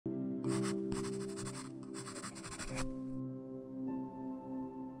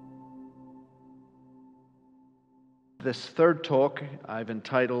This third talk I've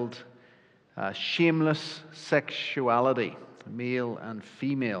entitled Shameless Sexuality, Male and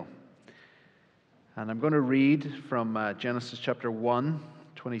Female. And I'm going to read from Genesis chapter 1,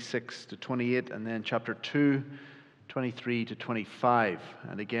 26 to 28, and then chapter 2, 23 to 25.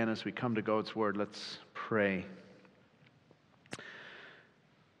 And again, as we come to God's Word, let's pray.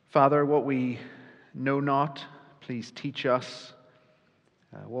 Father, what we know not, please teach us.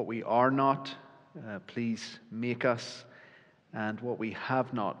 What we are not, please make us, and what we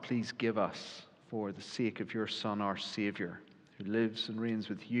have not, please give us, for the sake of your Son, our Savior, who lives and reigns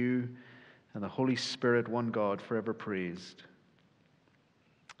with you and the Holy Spirit, one God, forever praised.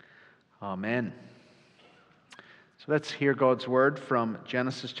 Amen. So let's hear God's word from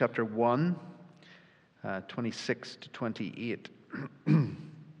Genesis chapter 1, 26 to 28.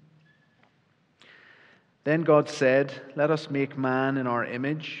 Then God said, "Let us make man in our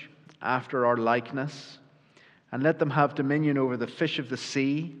image, after our likeness, and let them have dominion over the fish of the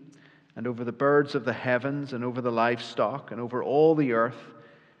sea, and over the birds of the heavens, and over the livestock, and over all the earth,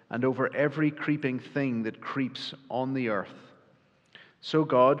 and over every creeping thing that creeps on the earth." So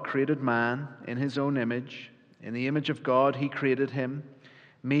God created man in his own image. In the image of God he created him.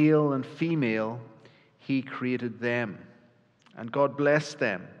 Male and female he created them. And God blessed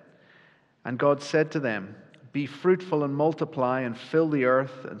them. And God said to them, "Be fruitful and multiply, and fill the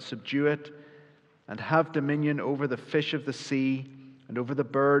earth, and subdue it, and have dominion over the fish of the sea, and over the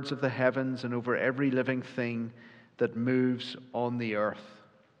birds of the heavens, and over every living thing that moves on the earth."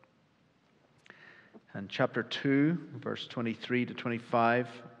 And chapter 2, verse 23 to 25.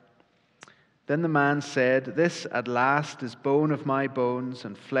 Then the man said, "This at last is bone of my bones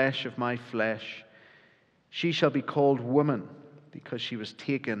and flesh of my flesh. She shall be called woman, because she was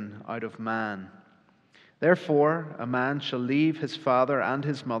taken out of man. Therefore, a man shall leave his father and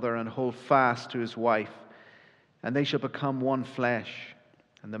his mother and hold fast to his wife, and they shall become one flesh.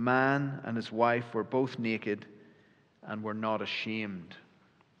 And the man and his wife were both naked and were not ashamed."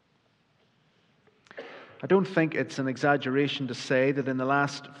 I don't think it's an exaggeration to say that in the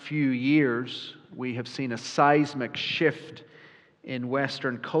last few years we have seen a seismic shift in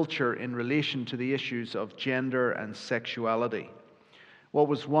Western culture in relation to the issues of gender and sexuality. What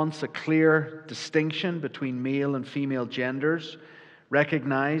was once a clear distinction between male and female genders,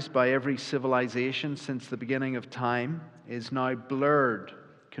 recognized by every civilization since the beginning of time, is now blurred,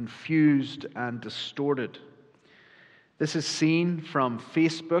 confused, and distorted. This is seen from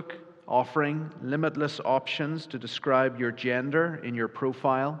Facebook offering limitless options to describe your gender in your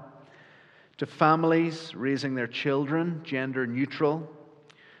profile, to families raising their children gender neutral,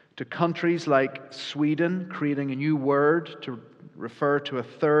 to countries like Sweden creating a new word to refer to a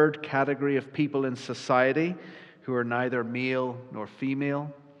third category of people in society who are neither male nor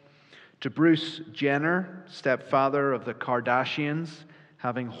female, to Bruce Jenner, stepfather of the Kardashians,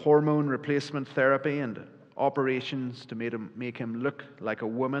 having hormone replacement therapy and operations to make him look like a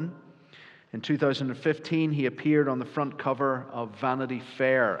woman. In 2015, he appeared on the front cover of Vanity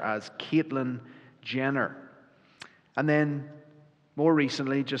Fair as Caitlyn Jenner. And then, more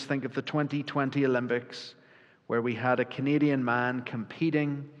recently, just think of the 2020 Olympics, where we had a Canadian man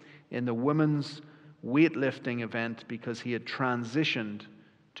competing in the women's weightlifting event because he had transitioned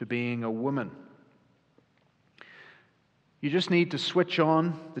to being a woman. You just need to switch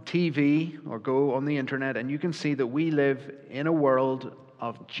on the TV or go on the internet, and you can see that we live in a world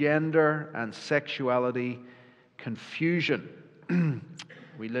of gender and sexuality confusion.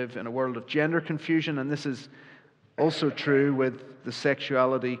 We live in a world of gender confusion, and this is also true with the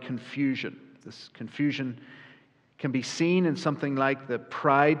sexuality confusion. This confusion can be seen in something like the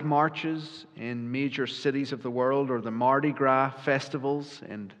pride marches in major cities of the world, or the Mardi Gras festivals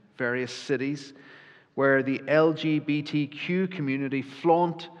in various cities, where the LGBTQ community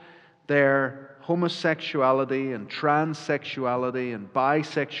flaunt their homosexuality and transsexuality and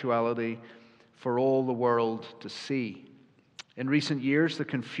bisexuality for all the world to see. In recent years, the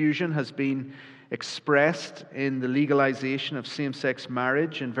confusion has been expressed in the legalization of same-sex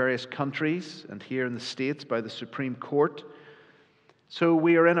marriage in various countries and here in the States by the Supreme Court. So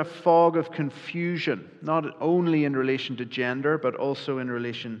we are in a fog of confusion, not only in relation to gender, but also in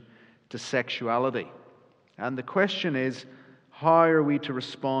relation to sexuality. And the question is, how are we to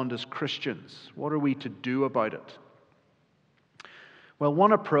respond as Christians? What are we to do about it? Well,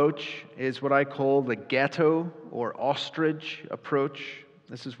 one approach is what I call the ghetto or ostrich approach.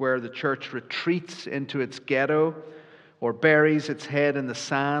 This is where the church retreats into its ghetto or buries its head in the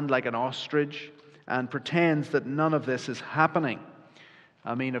sand like an ostrich and pretends that none of this is happening.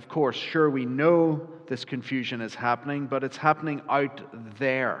 I mean, of course, sure, we know this confusion is happening, but it's happening out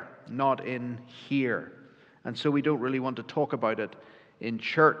there, not in here. And so we don't really want to talk about it in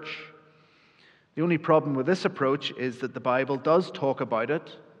church. The only problem with this approach is that the Bible does talk about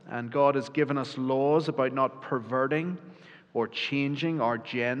it, and God has given us laws about not perverting or changing our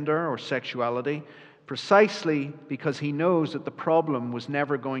gender or sexuality, precisely because He knows that the problem was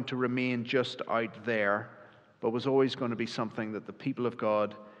never going to remain just out there, but was always going to be something that the people of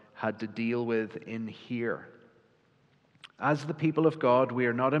God had to deal with in here. As the people of God, we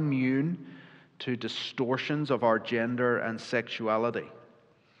are not immune to distortions of our gender and sexuality.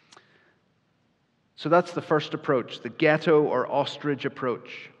 So that's the first approach, the ghetto or ostrich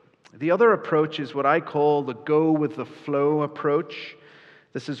approach. The other approach is what I call the go with the flow approach.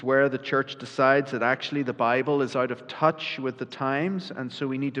 This is where the church decides that actually the Bible is out of touch with the times, and so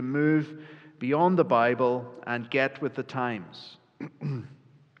we need to move beyond the Bible and get with the times.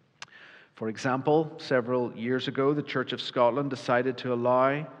 For example, several years ago, the Church of Scotland decided to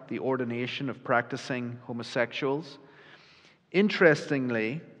allow the ordination of practicing homosexuals.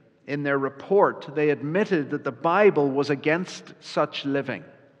 Interestingly, in their report, they admitted that the Bible was against such living,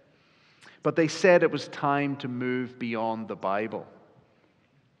 but they said it was time to move beyond the Bible.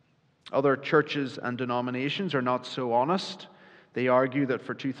 Other churches and denominations are not so honest. They argue that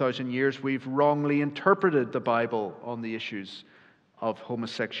for 2,000 years we've wrongly interpreted the Bible on the issues of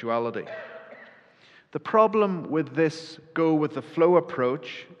homosexuality. The problem with this go-with-the-flow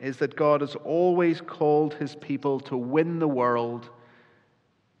approach is that God has always called His people to win the world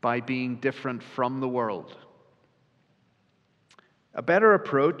by being different from the world. A better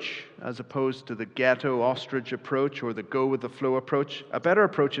approach, as opposed to the ghetto ostrich approach or the go-with-the-flow approach, a better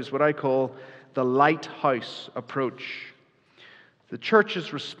approach is what I call the lighthouse approach. The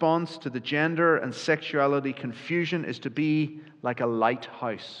church's response to the gender and sexuality confusion is to be like a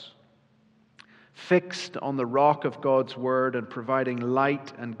lighthouse, fixed on the rock of God's Word and providing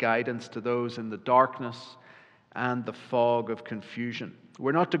light and guidance to those in the darkness and the fog of confusion.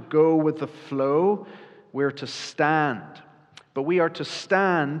 We're not to go with the flow, we're to stand. But we are to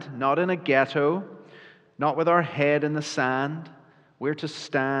stand not in a ghetto, not with our head in the sand. We're to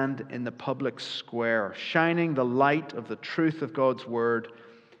stand in the public square, shining the light of the truth of God's Word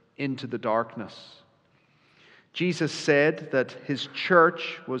into the darkness. Jesus said that His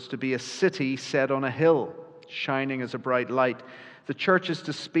church was to be a city set on a hill, shining as a bright light. The church is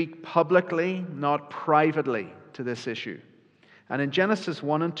to speak publicly, not privately, to this issue. And in Genesis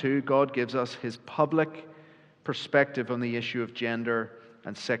 1 and 2, God gives us His public perspective on the issue of gender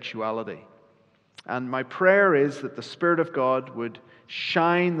and sexuality. And my prayer is that the Spirit of God would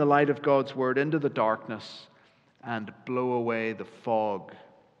shine the light of God's Word into the darkness and blow away the fog.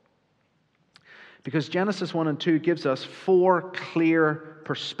 Because Genesis 1 and 2 gives us 4 clear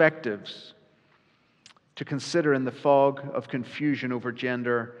perspectives to consider in the fog of confusion over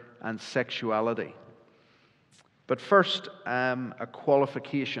gender and sexuality. But first, a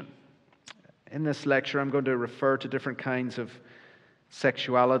qualification. In this lecture, I'm going to refer to different kinds of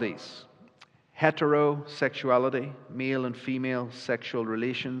sexualities. Heterosexuality, male and female sexual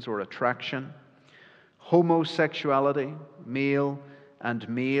relations or attraction. Homosexuality, male and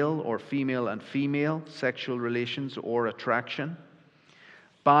male or female and female sexual relations or attraction.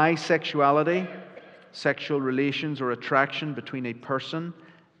 Bisexuality, sexual relations or attraction between a person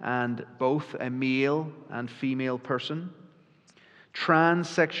and both a male and female person.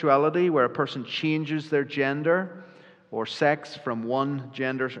 Transsexuality, where a person changes their gender or sex from one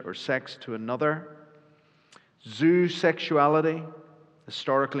gender or sex to another. Zoosexuality,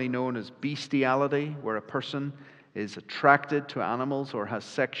 historically known as bestiality, where a person is attracted to animals or has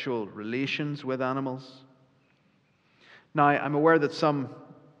sexual relations with animals. Now, I'm aware that some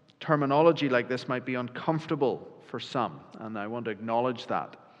terminology like this might be uncomfortable for some, and I want to acknowledge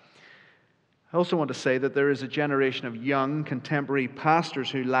that. I also want to say that there is a generation of young contemporary pastors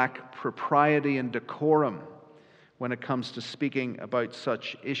who lack propriety and decorum when it comes to speaking about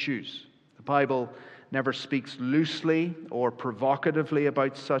such issues. The Bible never speaks loosely or provocatively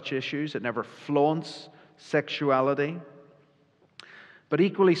about such issues. It never flaunts sexuality. But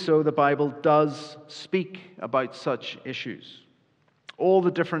equally so, the Bible does speak about such issues. All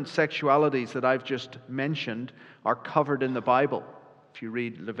the different sexualities that I've just mentioned are covered in the Bible, if you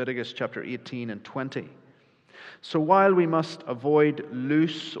read Leviticus chapter 18 and 20. So while we must avoid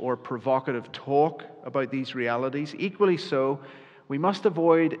loose or provocative talk about these realities, equally so, we must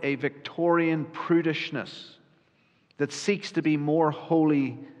avoid a Victorian prudishness that seeks to be more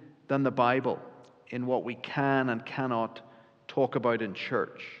holy than the Bible in what we can and cannot talk about in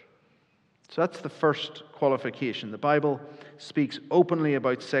church. So that's the first qualification. The Bible speaks openly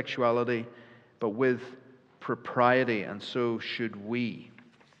about sexuality, but with propriety, and so should we.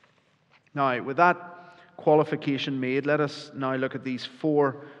 Now, with that qualification made, let us now look at these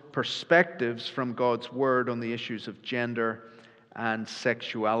four perspectives from God's Word on the issues of gender and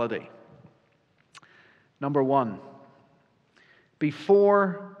sexuality. Number one,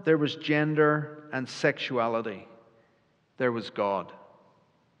 before there was gender and sexuality, there was God.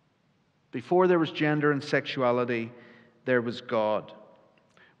 Before there was gender and sexuality, there was God.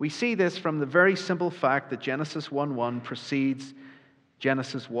 We see this from the very simple fact that Genesis 1:1 precedes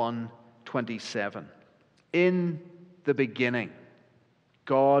Genesis 1:27. In the beginning,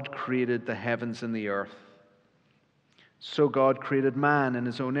 God created the heavens and the earth. So God created man in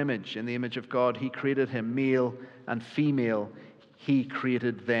his own image. In the image of God, he created him, male and female. He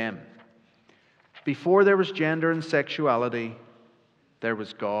created them. Before there was gender and sexuality, there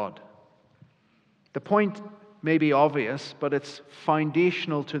was God. The point may be obvious, but it's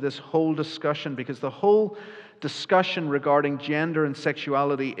foundational to this whole discussion, because the whole discussion regarding gender and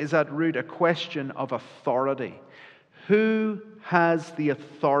sexuality is at root a question of authority. Who has the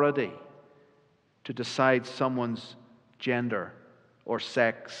authority to decide someone's gender or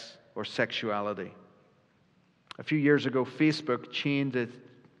sex or sexuality? A few years ago, Facebook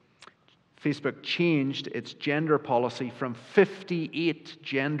changed its gender policy from 58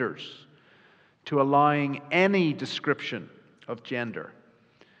 genders to allowing any description of gender.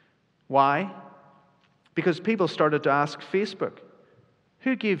 Why? Because people started to ask Facebook,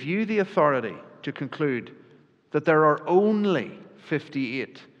 who gave you the authority to conclude that there are only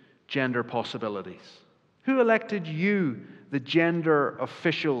 58 gender possibilities? Who elected you the gender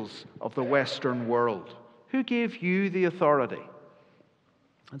officials of the Western world? Who gave you the authority?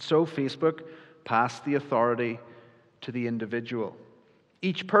 And so Facebook passed the authority to the individual.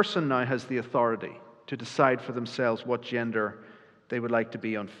 Each person now has the authority to decide for themselves what gender they would like to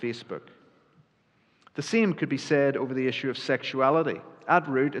be on Facebook. The same could be said over the issue of sexuality. At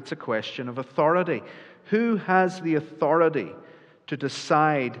root, it's a question of authority. Who has the authority to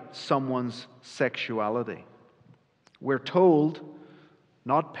decide someone's sexuality? We're told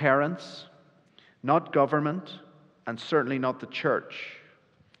not parents, not government, and certainly not the church.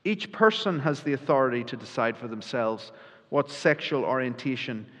 Each person has the authority to decide for themselves what sexual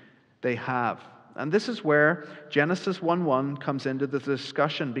orientation they have. And this is where Genesis 1:1 comes into the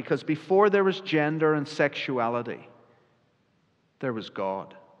discussion, because before there was gender and sexuality, there was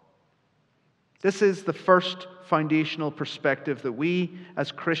God. This is the first foundational perspective that we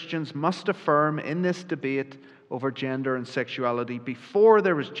as Christians must affirm in this debate over gender and sexuality. Before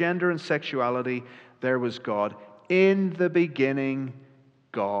there was gender and sexuality, there was God. In the beginning,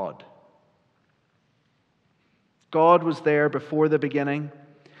 God. God was there before the beginning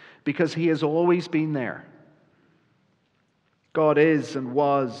because he has always been there. God is and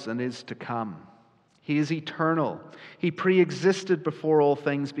was and is to come. He is eternal. He pre-existed before all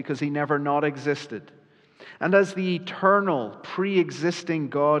things because he never not existed. And as the eternal, pre-existing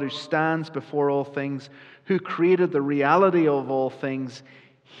God who stands before all things, who created the reality of all things,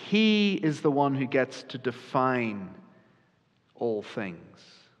 he is the one who gets to define all things.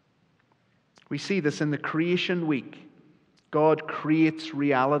 We see this in the creation week. God creates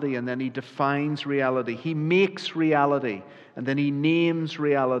reality and then he defines reality. He makes reality and then he names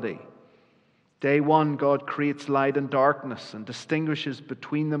reality. Day one, God creates light and darkness and distinguishes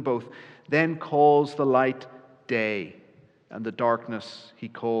between them both, then calls the light day and the darkness he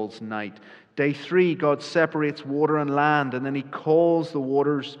calls night. Day three, God separates water and land, and then he calls the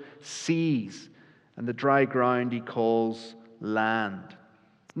waters seas, and the dry ground he calls land.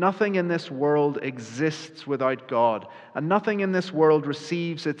 Nothing in this world exists without God, and nothing in this world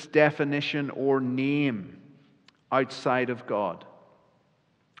receives its definition or name outside of God.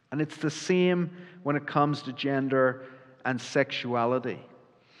 And it's the same when it comes to gender and sexuality.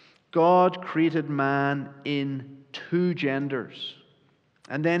 God created man in two genders,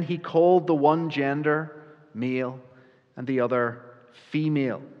 and then he called the one gender male and the other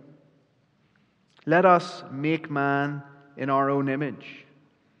female. Let us make man in our own image.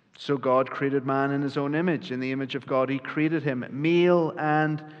 So God created man in his own image. In the image of God, he created him. Male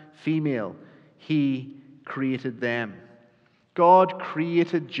and female, he created them. God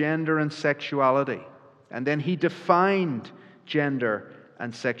created gender and sexuality, and then he defined gender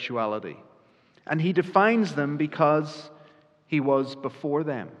and sexuality. And he defines them because he was before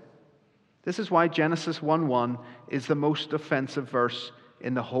them. This is why Genesis 1:1 is the most offensive verse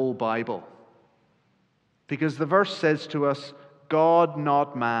in the whole Bible. Because the verse says to us, God,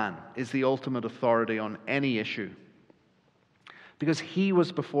 not man, is the ultimate authority on any issue. because he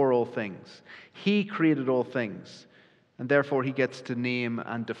was before all things. He created all things, and therefore he gets to name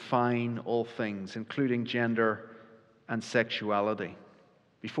and define all things, including gender and sexuality.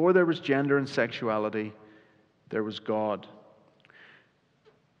 Before there was gender and sexuality, there was God.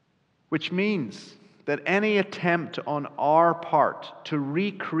 Which means that any attempt on our part to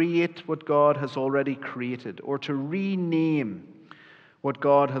recreate what God has already created, or to rename what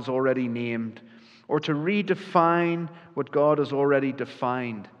God has already named, or to redefine what God has already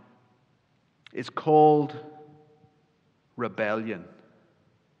defined, is called rebellion,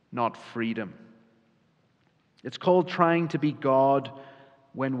 not freedom. It's called trying to be God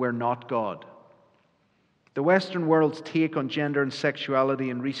when we're not God. The Western world's take on gender and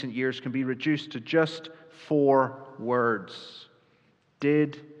sexuality in recent years can be reduced to just 4 words.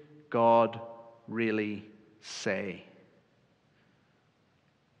 Did God really say?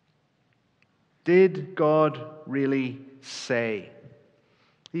 Did God really say?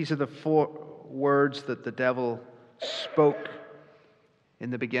 These are the 4 words that the devil spoke in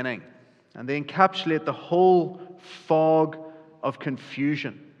the beginning, and they encapsulate the whole fog of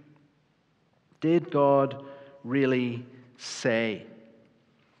confusion. Did God really say?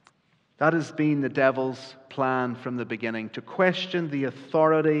 That has been the devil's plan from the beginning, to question the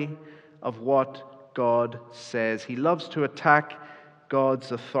authority of what God says. He loves to attack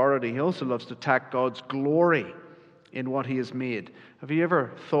God's authority. He also loves to attack God's glory in what he has made. Have you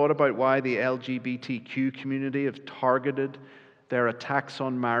ever thought about why the LGBTQ community have targeted their attacks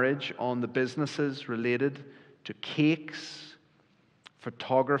on marriage on the businesses related to cakes,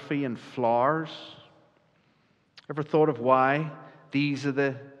 photography, and flowers? Ever thought of why these are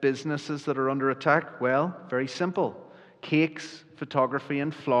the businesses that are under attack? Well, very simple. Cakes, photography,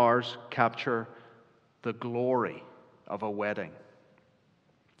 and flowers capture the glory of a wedding.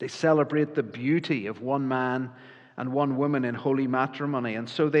 They celebrate the beauty of one man and one woman in holy matrimony, and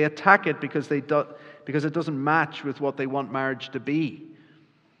so they attack it because it doesn't match with what they want marriage to be.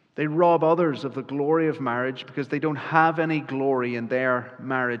 They rob others of the glory of marriage because they don't have any glory in their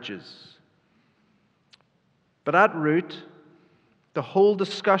marriages. But at root, the whole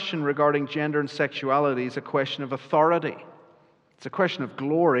discussion regarding gender and sexuality is a question of authority. It's a question of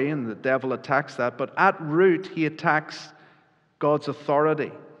glory, and the devil attacks that. But at root, he attacks God's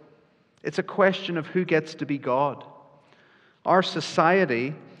authority. It's a question of who gets to be God. Our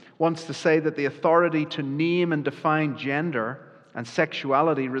society wants to say that the authority to name and define gender and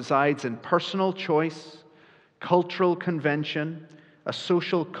sexuality resides in personal choice, cultural convention, a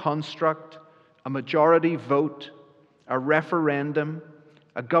social construct, a majority vote, a referendum,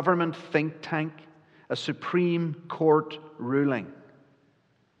 a government think tank, a Supreme Court ruling.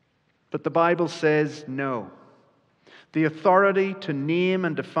 But the Bible says no. The authority to name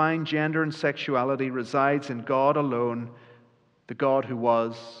and define gender and sexuality resides in God alone, the God who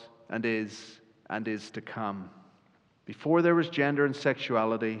was and is to come. Before there was gender and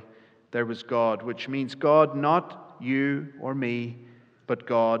sexuality, there was God, which means God, not you or me, but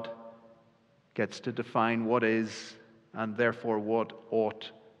God gets to define what is and therefore what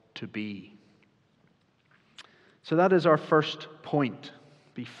ought to be. So that is our first point.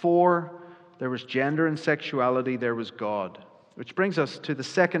 Before there was gender and sexuality, there was God. Which brings us to the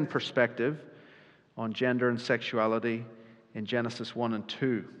second perspective on gender and sexuality in Genesis 1 and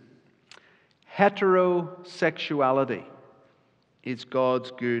 2. Heterosexuality is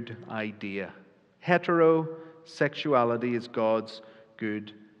God's good idea. Heterosexuality is God's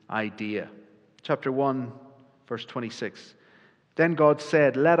good idea. Chapter 1, verse 26. Then God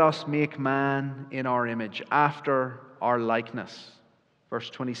said, "Let us make man in our image, after our likeness." Verse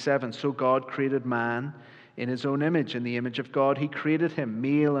 27. So God created man in his own image. In the image of God, he created him,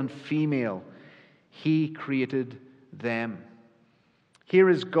 male and female. He created them. Here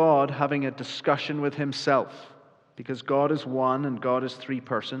is God having a discussion with himself, because God is one and God is 3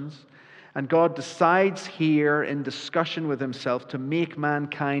 persons. And God decides here in discussion with himself to make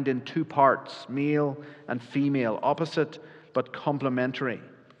mankind in 2 parts, male and female, opposite but complementary.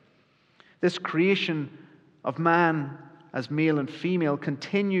 This creation of man as male and female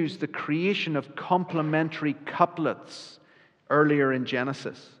continues the creation of complementary couplets earlier in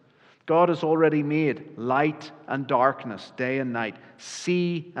Genesis. God has already made light and darkness, day and night,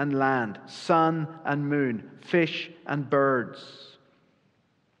 sea and land, sun and moon, fish and birds.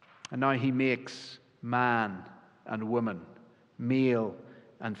 And now he makes man and woman, male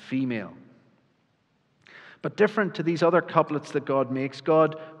and female. But different to these other couplets that God makes,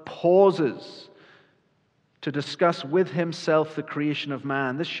 God pauses to discuss with himself the creation of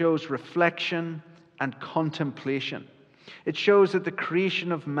man. This shows reflection and contemplation. It shows that the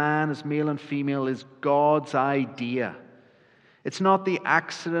creation of man as male and female is God's idea. It's not the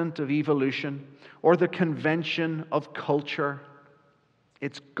accident of evolution or the convention of culture.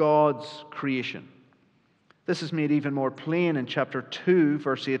 It's God's creation. This is made even more plain in chapter 2,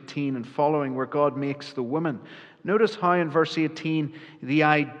 verse 18 and following, where God makes the woman. Notice how in verse 18, the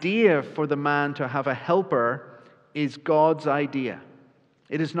idea for the man to have a helper is God's idea.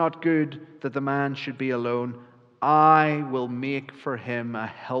 It is not good that the man should be alone. I will make for him a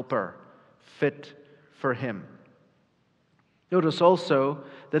helper fit for him. Notice also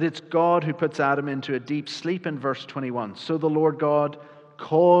that it's God who puts Adam into a deep sleep in verse 21. So the Lord God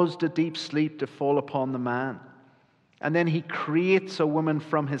caused a deep sleep to fall upon the man. And then he creates a woman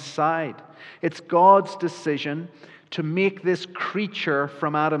from his side. It's God's decision to make this creature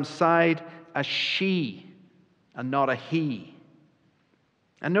from Adam's side a she and not a he.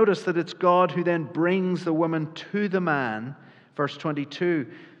 And notice that it's God who then brings the woman to the man, verse 22.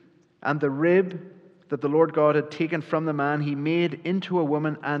 And the rib that the Lord God had taken from the man, he made into a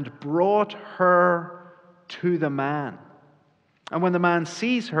woman and brought her to the man. And when the man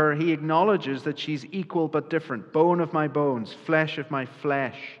sees her, he acknowledges that she's equal but different, bone of my bones, flesh of my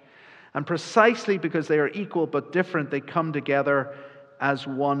flesh. And precisely because they are equal but different, they come together as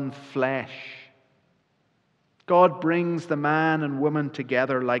one flesh. God brings the man and woman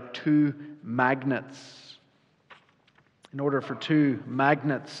together like two magnets. In order for two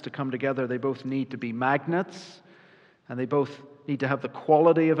magnets to come together, they both need to be magnets, and they both need to have the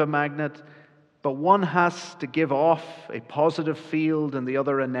quality of a magnet, but one has to give off a positive field and the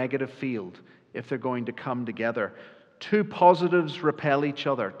other a negative field if they're going to come together. Two positives repel each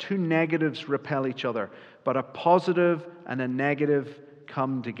other, two negatives repel each other, but a positive and a negative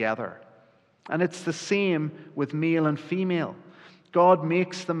come together. And it's the same with male and female. God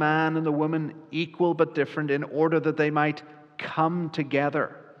makes the man and the woman equal but different in order that they might come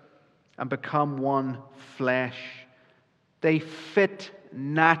together and become one flesh. They fit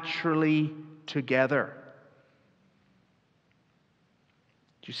naturally together.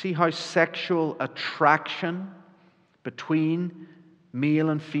 Do you see how sexual attraction between male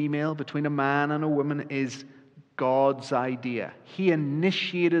and female, between a man and a woman, is God's idea? He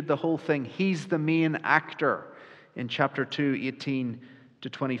initiated the whole thing. He's the main actor in chapter 2, 18 to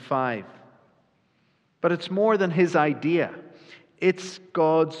 25. But it's more than his idea. It's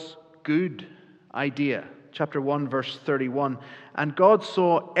God's good idea. Chapter 1, verse 31. And God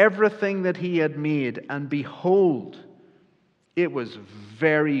saw everything that he had made, and behold, it was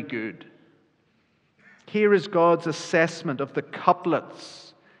very good. Here is God's assessment of the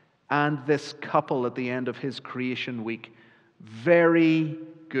couplets and this couple at the end of his creation week. Very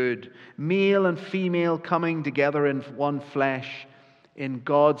good. Male and female coming together in one flesh, in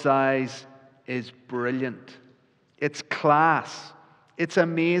God's eyes, is brilliant. It's class. It's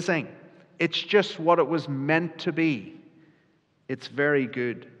amazing. It's just what it was meant to be. It's very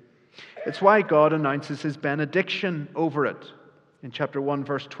good. It's why God announces his benediction over it in chapter 1,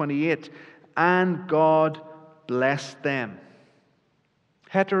 verse 28. And God blessed them.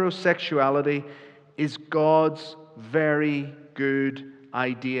 Heterosexuality is God's very good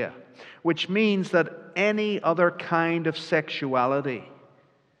idea, which means that any other kind of sexuality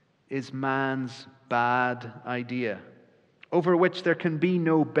is man's bad idea, over which there can be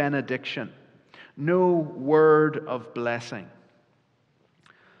no benediction, no word of blessing.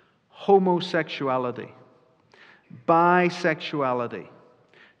 Homosexuality, bisexuality,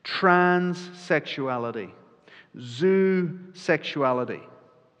 transsexuality, zoosexuality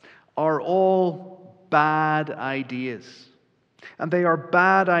are all bad ideas. And they are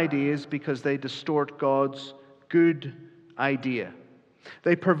bad ideas because they distort God's good idea.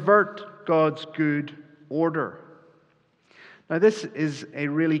 They pervert God's good order. Now, this is a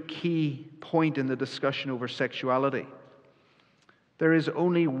really key point in the discussion over sexuality. There is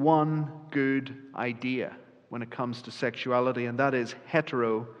only one good idea when it comes to sexuality, and that is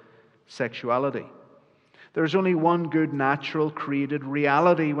heterosexuality. There's only one good natural created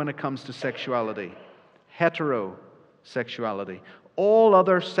reality when it comes to sexuality: heterosexuality. All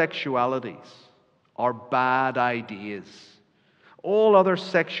other sexualities are bad ideas. All other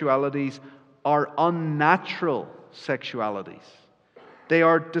sexualities are unnatural sexualities. They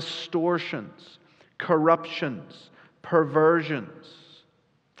are distortions, corruptions, perversions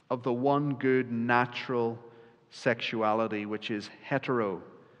of the one good natural sexuality, which is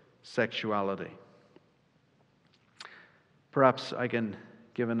heterosexuality. Perhaps I can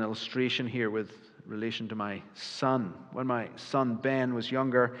give an illustration here with relation to my son. When my son Ben was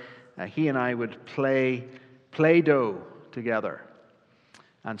younger, he and I would play Play-Doh together.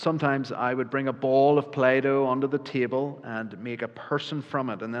 And sometimes I would bring a ball of Play-Doh onto the table and make a person from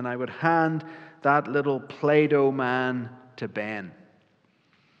it. And then I would hand that little Play-Doh man to Ben.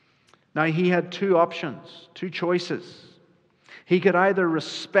 Now, he had two options, two choices. He could either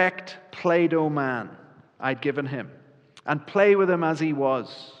respect Play-Doh man I'd given him and play with him as he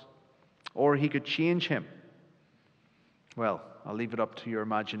was, or he could change him. Well, I'll leave it up to your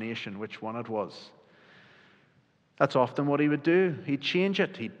imagination which one it was. That's often what he would do. He'd change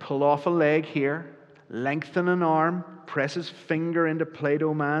it. He'd pull off a leg here, lengthen an arm, press his finger into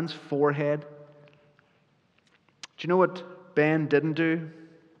Play-Doh man's forehead. Do you know what Ben didn't do?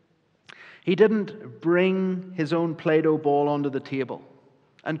 He didn't bring his own Play-Doh ball onto the table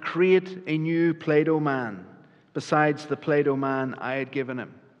and create a new Play-Doh man besides the Play-Doh man I had given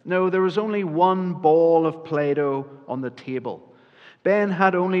him. No, there was only one ball of Play-Doh on the table. Ben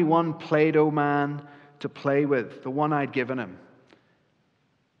had only one Play-Doh man to play with, the one I'd given him.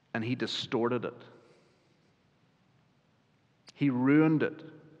 And he distorted it. He ruined it.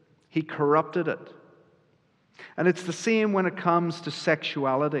 He corrupted it. And it's the same when it comes to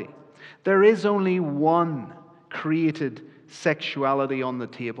sexuality. There is only one created sexuality on the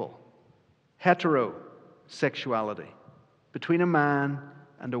table. Heterosexuality. Between a man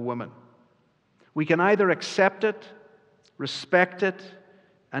and a woman. We can either accept it, respect it,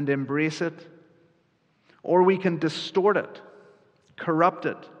 and embrace it, or we can distort it, corrupt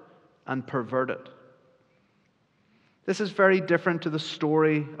it, and pervert it. This is very different to the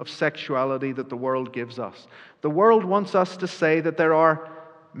story of sexuality that the world gives us. The world wants us to say that there are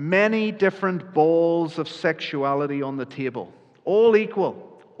many different balls of sexuality on the table, all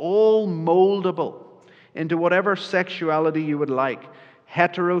equal, all moldable into whatever sexuality you would like.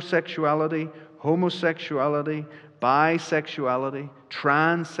 Heterosexuality, homosexuality, bisexuality,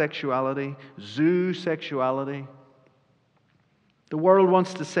 transsexuality, zoosexuality. The world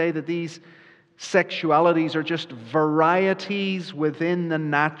wants to say that these sexualities are just varieties within the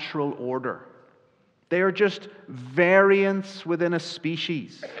natural order. They are just variants within a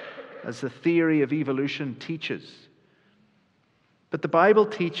species, as the theory of evolution teaches. But the Bible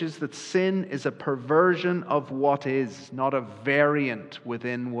teaches that sin is a perversion of what is, not a variant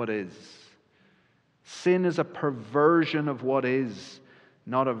within what is. Sin is a perversion of what is,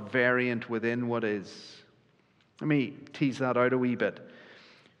 not a variant within what is. Let me tease that out a wee bit.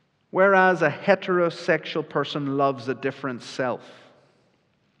 Whereas a heterosexual person loves a different self,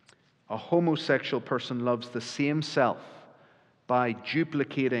 a homosexual person loves the same self by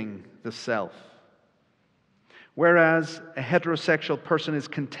duplicating the self. Whereas a heterosexual person is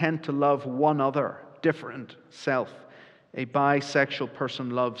content to love one other, different self, a bisexual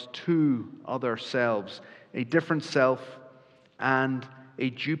person loves two other selves, a different self and a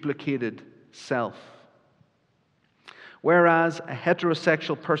duplicated self. Whereas a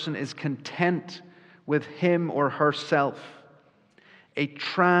heterosexual person is content with him or herself, a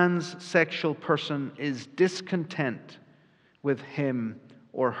transsexual person is discontent with him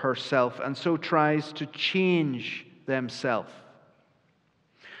or herself and so tries to change themselves.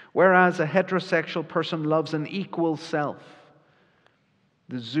 Whereas a heterosexual person loves an equal self,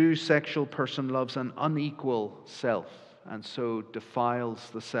 the zoosexual person loves an unequal self and so defiles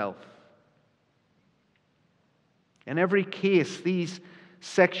the self. In every case, these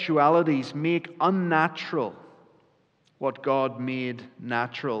sexualities make unnatural what God made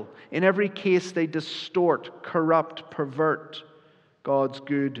natural. In every case, they distort, corrupt, pervert God's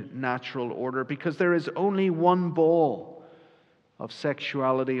good natural order because there is only one ball of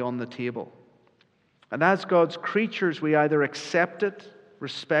sexuality on the table. And as God's creatures, we either accept it,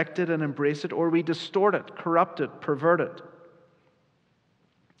 respect it, and embrace it, or we distort it, corrupt it, pervert it.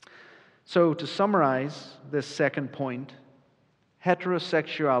 So, to summarize this second point,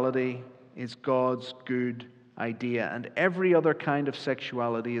 heterosexuality is God's good idea, and every other kind of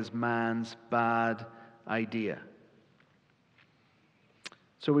sexuality is man's bad idea.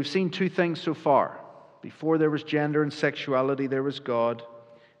 So we've seen two things so far. Before there was gender and sexuality, there was God.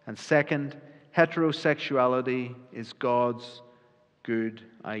 And second, heterosexuality is God's good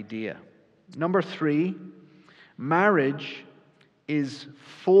idea. Number 3, marriage is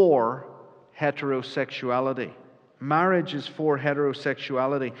for heterosexuality. Marriage is for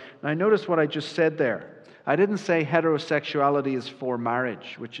heterosexuality. Now notice what I just said there. I didn't say heterosexuality is for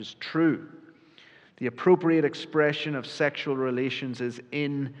marriage, which is true. The appropriate expression of sexual relations is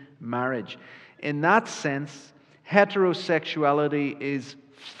in marriage. In that sense, heterosexuality is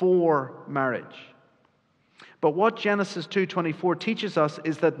for marriage. But what Genesis 2:24 teaches us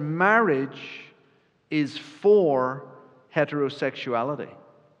is that marriage is for heterosexuality.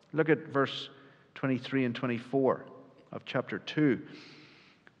 Look at verse 23 and 24 of chapter 2.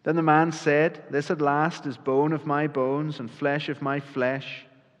 Then the man said, "This at last is bone of my bones and flesh of my flesh.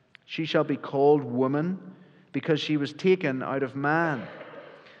 She shall be called woman, because she was taken out of man.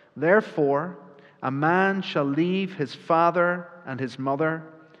 Therefore, a man shall leave his father and his mother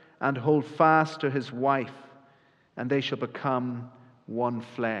and hold fast to his wife, and they shall become one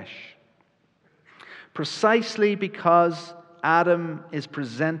flesh. Precisely because Adam is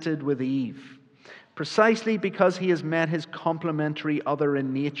presented with Eve, precisely because he has met his complementary other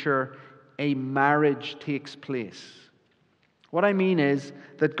in nature, a marriage takes place. What I mean is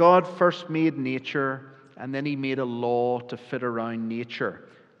that God first made nature, and then he made a law to fit around nature.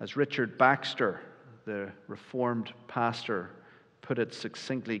 As Richard Baxter, the Reformed pastor, put it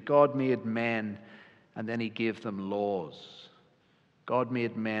succinctly, God made men, and then he gave them laws. God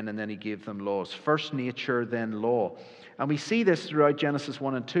made men, and then he gave them laws. First nature, then law. And we see this throughout Genesis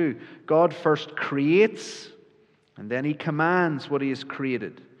 1 and 2. God first creates, and then he commands what he has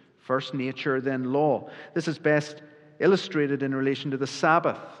created. First nature, then law. This is best illustrated in relation to the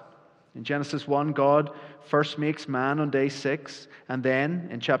Sabbath. In Genesis 1, God first makes man on day 6, and then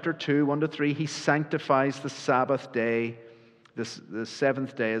in chapter 2, 1 to 3, he sanctifies the Sabbath day, the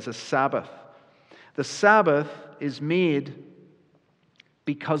seventh day, as a Sabbath. The Sabbath is made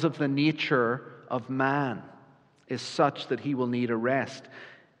because of the nature of man is such that he will need a rest.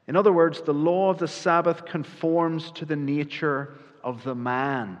 In other words, the law of the Sabbath conforms to the nature of the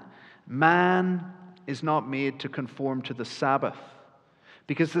man. Man is not made to conform to the Sabbath,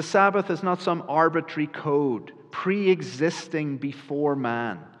 because the Sabbath is not some arbitrary code pre-existing before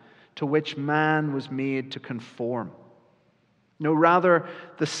man, to which man was made to conform. No, rather,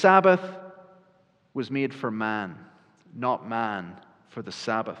 the Sabbath was made for man, not man for the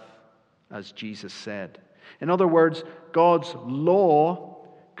Sabbath, as Jesus said. In other words, God's law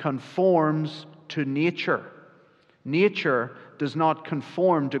conforms to nature. Nature does not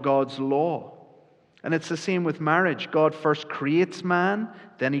conform to God's law. And it's the same with marriage. God first creates man,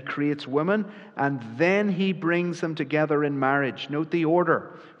 then he creates woman, and then he brings them together in marriage. Note the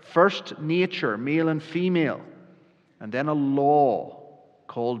order. First nature, male and female, and then a law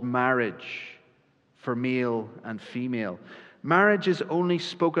called marriage for male and female. Marriage is only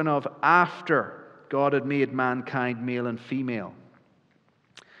spoken of after God had made mankind male and female.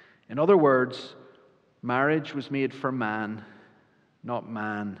 In other words, marriage was made for man, not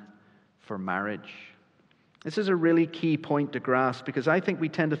man for marriage. This is a really key point to grasp, because I think we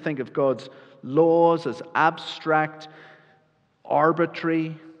tend to think of God's laws as abstract,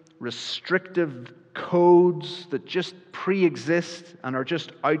 arbitrary, restrictive codes that just pre-exist and are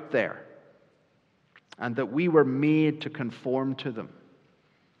just out there, and that we were made to conform to them.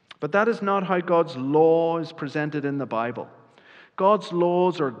 But that is not how God's law is presented in the Bible. God's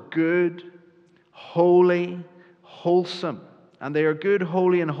laws are good, holy, wholesome. And they are good,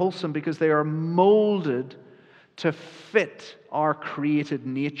 holy, and wholesome because they are molded to fit our created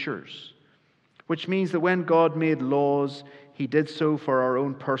natures. Which means that when God made laws, he did so for our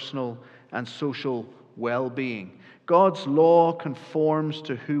own personal and social well-being. God's law conforms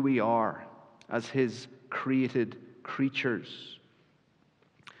to who we are as his created creatures.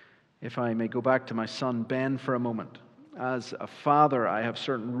 If I may go back to my son Ben for a moment. As a father, I have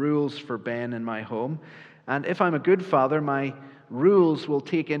certain rules for Ben in my home. And if I'm a good father, my rules will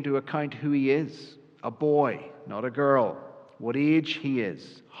take into account who he is. A boy, not a girl. What age he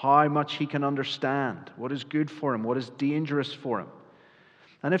is. How much he can understand. What is good for him. What is dangerous for him.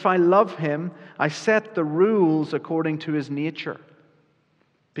 And if I love him, I set the rules according to his nature,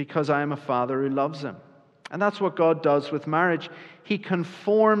 because I am a father who loves him. And that's what God does with marriage. He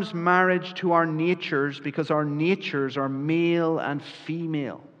conforms marriage to our natures because our natures are male and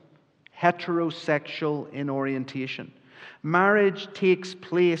female, heterosexual in orientation. Marriage takes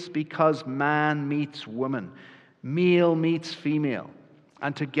place because man meets woman, male meets female,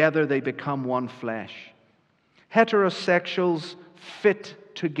 and together they become one flesh. Heterosexuals fit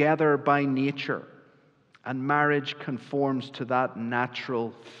together by nature, and marriage conforms to that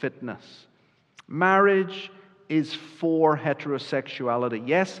natural fitness. Marriage is for heterosexuality.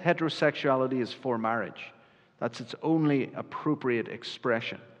 Yes, heterosexuality is for marriage. That's its only appropriate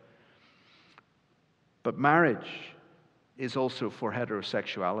expression. But marriage is also for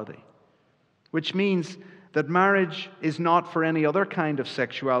heterosexuality, which means that marriage is not for any other kind of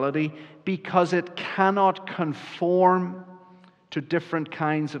sexuality because it cannot conform to different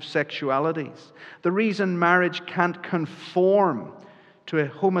kinds of sexualities. The reason marriage can't conform to a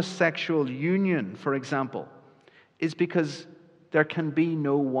homosexual union, for example, is because there can be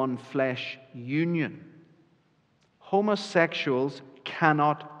no one flesh union. Homosexuals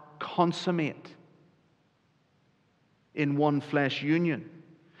cannot consummate in one flesh union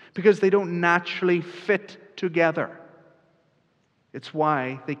because they don't naturally fit together. It's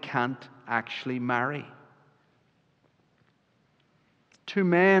why they can't actually marry. Two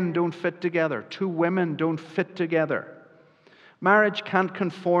men don't fit together. Two women don't fit together. Marriage can't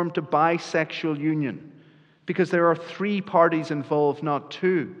conform to bisexual union because there are three parties involved, not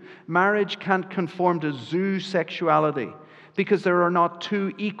two. Marriage can't conform to zoosexuality because there are not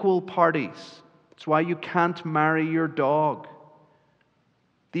two equal parties. That's why you can't marry your dog.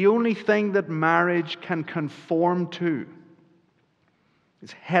 The only thing that marriage can conform to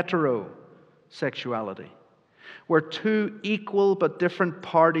is heterosexuality, where two equal but different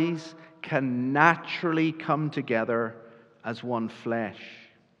parties can naturally come together as one flesh.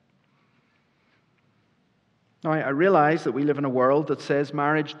 Now, I realize that we live in a world that says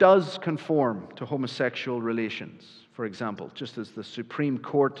marriage does conform to homosexual relations, for example, just as the Supreme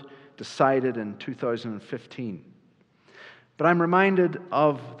Court decided in 2015. But I'm reminded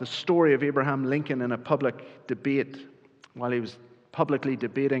of the story of Abraham Lincoln in a public debate. While he was publicly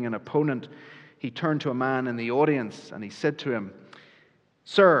debating an opponent, he turned to a man in the audience and he said to him,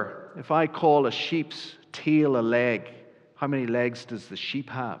 "Sir, if I call a sheep's tail a leg, how many legs does the sheep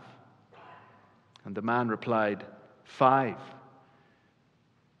have?" And the man replied, 5.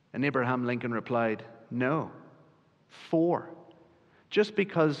 And Abraham Lincoln replied, "No, 4. Just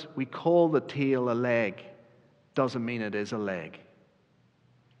because we call the tail a leg doesn't mean it is a leg."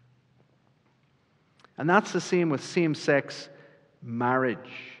 And that's the same with same-sex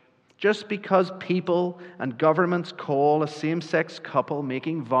marriage. Just because people and governments call a same-sex couple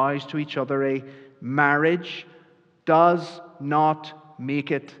making vows to each other a marriage does not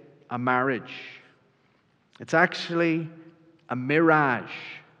make it a marriage. It's actually a mirage,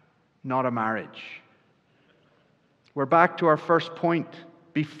 not a marriage. We're back to our first point.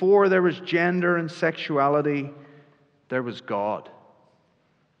 Before there was gender and sexuality, there was God.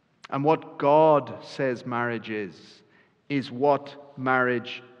 And what God says marriage is what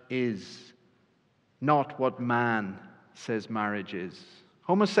marriage is, not what man says marriage is.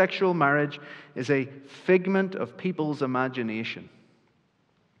 Homosexual marriage is a figment of people's imagination.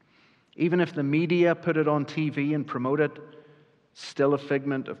 Even if the media put it on TV and promote it, still a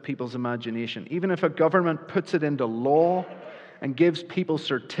figment of people's imagination. Even if a government puts it into law and gives people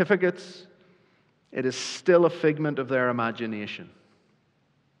certificates, it is still a figment of their imagination.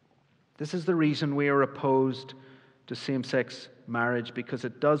 This is the reason we are opposed to same-sex marriage, because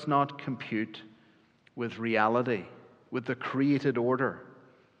it does not compute with reality, with the created order.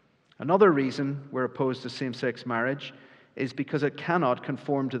 Another reason we're opposed to same-sex marriage is because it cannot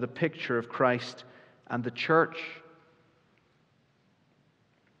conform to the picture of Christ and the church.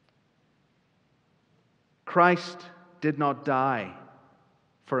 Christ did not die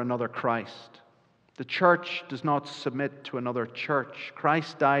for another Christ. The church does not submit to another church.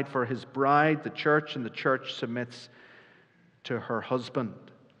 Christ died for his bride, the church, and the church submits to her husband.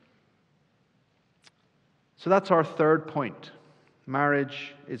 So that's our third point.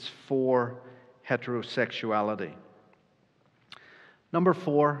 Marriage is for heterosexuality. Number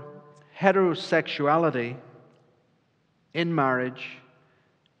 4, heterosexuality in marriage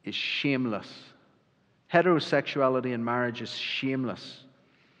is shameless. Heterosexuality in marriage is shameless.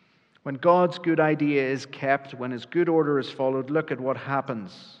 When God's good idea is kept, when his good order is followed, look at what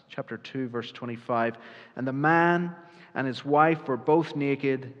happens. Chapter 2, verse 25. And the man and his wife were both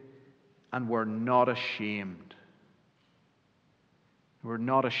naked and were not ashamed. Were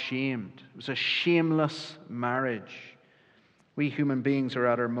not ashamed. It was a shameless marriage. We human beings are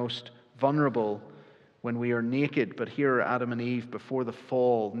at our most vulnerable when we are naked, but here are Adam and Eve before the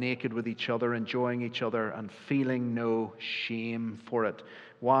fall, naked with each other, enjoying each other, and feeling no shame for it.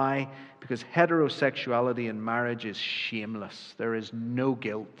 Why? Because heterosexuality in marriage is shameless. There is no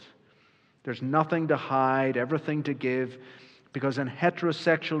guilt. There's nothing to hide, everything to give, because in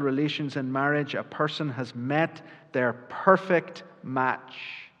heterosexual relations in marriage, a person has met their perfect match.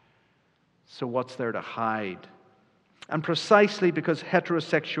 So what's there to hide? And precisely because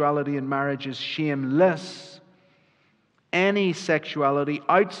heterosexuality in marriage is shameless, any sexuality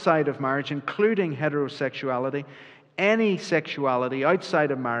outside of marriage, including heterosexuality, any sexuality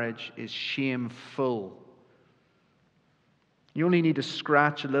outside of marriage is shameful. You only need to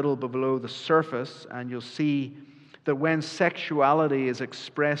scratch a little below the surface and you'll see that when sexuality is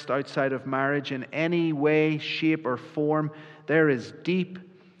expressed outside of marriage in any way, shape, or form, there is deep,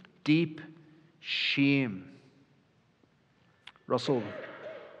 deep shame. Russell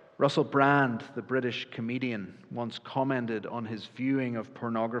Brand, the British comedian, once commented on his viewing of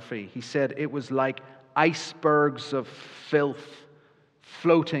pornography. He said it was like icebergs of filth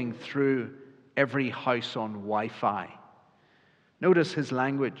floating through every house on Wi-Fi. Notice his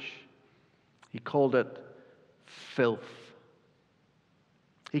language. He called it filth.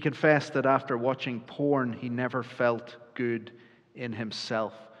 He confessed that after watching porn, he never felt good in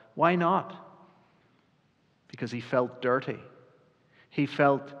himself. Why not? Because he felt dirty. He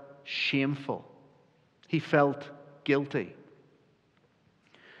felt shameful. He felt guilty.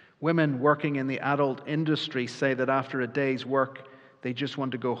 Women working in the adult industry say that after a day's work, they just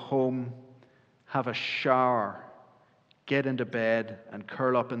want to go home, have a shower, get into bed, and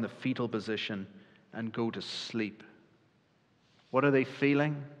curl up in the fetal position and go to sleep. What are they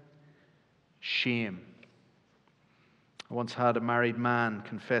feeling? Shame. I once had a married man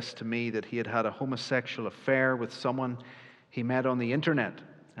confess to me that he had had a homosexual affair with someone he met on the internet,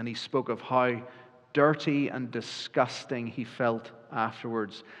 and he spoke of how dirty and disgusting he felt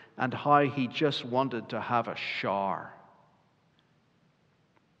afterwards, and how he just wanted to have a shower.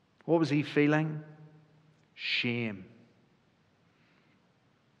 What was he feeling? Shame.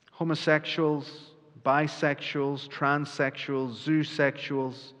 Homosexuals, bisexuals, transsexuals,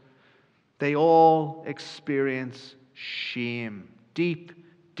 zoosexuals, they all experience shame. Deep,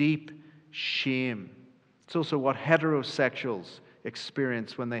 deep shame. It's also what heterosexuals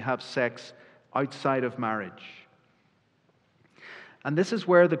experience when they have sex outside of marriage. And this is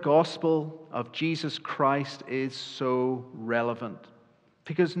where the gospel of Jesus Christ is so relevant.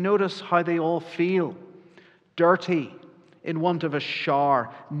 Because notice how they all feel. Dirty, in want of a shower.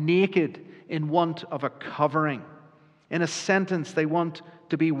 Naked, in want of a covering. In a sentence, they want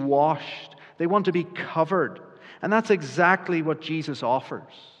to be washed. They want to be covered. And that's exactly what Jesus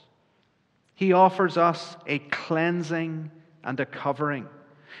offers. He offers us a cleansing and a covering.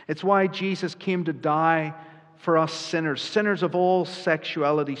 It's why Jesus came to die for us sinners, sinners of all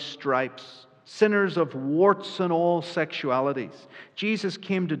sexuality stripes, sinners of warts and all sexualities. Jesus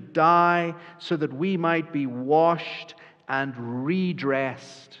came to die so that we might be washed and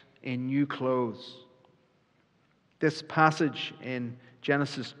redressed in new clothes. This passage in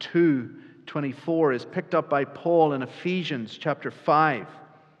Genesis 2:24 is picked up by Paul in Ephesians chapter 5,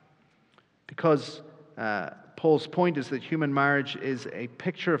 because Paul's point is that human marriage is a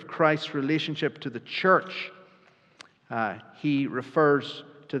picture of Christ's relationship to the church. He refers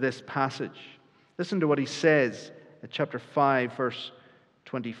to this passage. Listen to what he says at chapter 5, verse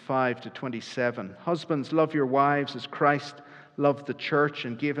 25 to 27. Husbands, love your wives as Christ loved the church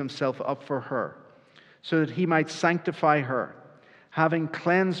and gave himself up for her, so that he might sanctify her, having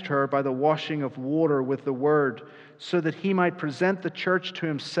cleansed her by the washing of water with the word, so that he might present the church to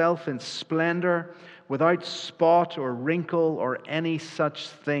himself in splendor, without spot or wrinkle or any such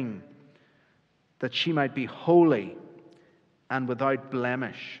thing, that she might be holy and without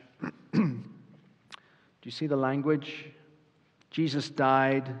blemish. Do you see the language? Jesus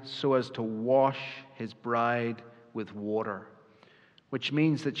died so as to wash his bride with water, which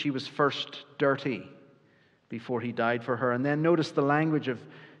means that she was first dirty before he died for her. And then notice the language of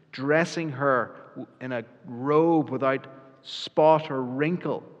dressing her in a robe without spot or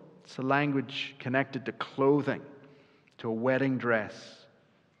wrinkle. It's a language connected to clothing, to a wedding dress.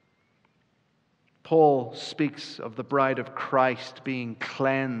 Paul speaks of the bride of Christ being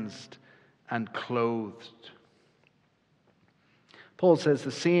cleansed and clothed. Paul says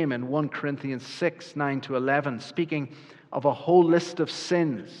the same in 1 Corinthians 6, 9-11, speaking of a whole list of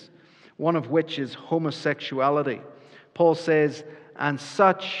sins, one of which is homosexuality. Paul says, "And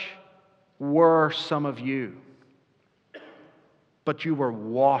such were some of you, but you were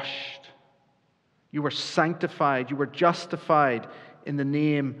washed, you were sanctified, you were justified in the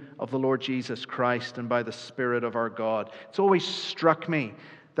name of the Lord Jesus Christ and by the Spirit of our God." It's always struck me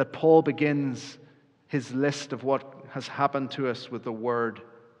that Paul begins his list of what has happened to us with the word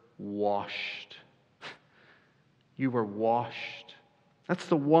washed. You were washed. That's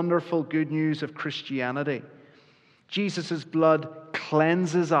the wonderful good news of Christianity. Jesus' blood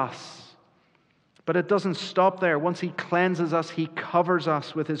cleanses us. But it doesn't stop there. Once he cleanses us, he covers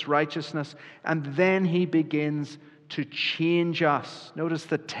us with his righteousness, and then he begins to change us. Notice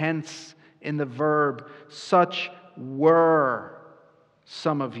the tense in the verb. Such were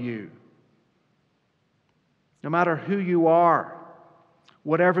some of you. No matter who you are,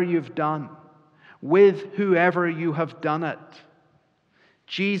 whatever you've done, with whoever you have done it,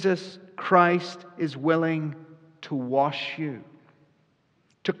 Jesus Christ is willing to wash you,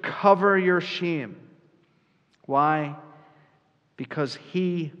 to cover your shame. Why? Because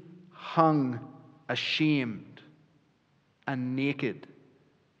he hung ashamed and naked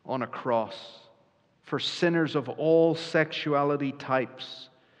on a cross for sinners of all sexuality types.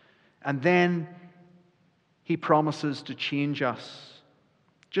 And then he promises to change us,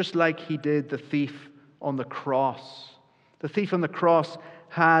 just like he did the thief on the cross. The thief on the cross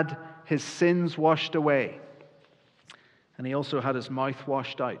had his sins washed away, and he also had his mouth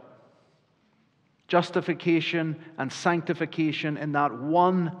washed out. justification and sanctification in that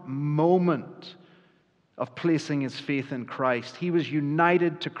one moment of placing his faith in Christ. He was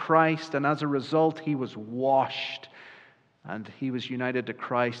united to Christ, and as a result, he was washed. And he was united to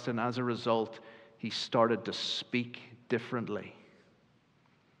Christ, and as a result, he started to speak differently.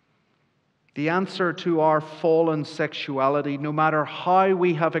 The answer to our fallen sexuality, no matter how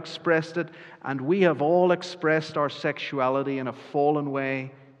we have expressed it, and we have all expressed our sexuality in a fallen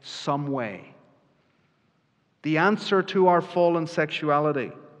way, some way. The answer to our fallen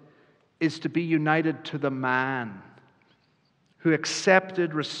sexuality is to be united to the man who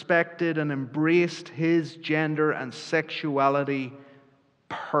accepted, respected, and embraced his gender and sexuality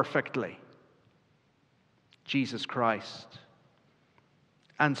perfectly. Jesus Christ.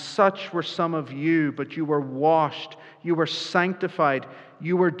 And such were some of you, but you were washed, you were sanctified,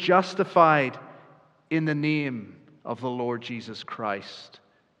 you were justified in the name of the Lord Jesus Christ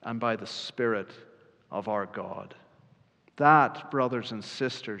and by the Spirit of our God. That, brothers and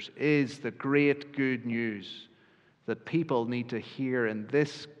sisters, is the great good news that people need to hear in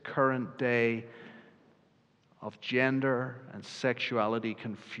this current day of gender and sexuality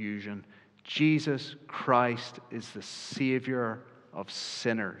confusion. Jesus Christ is the Savior of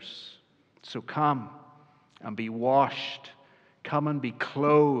sinners. So come and be washed, come and be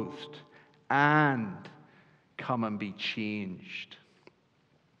clothed, and come and be changed.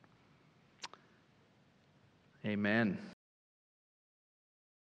 Amen.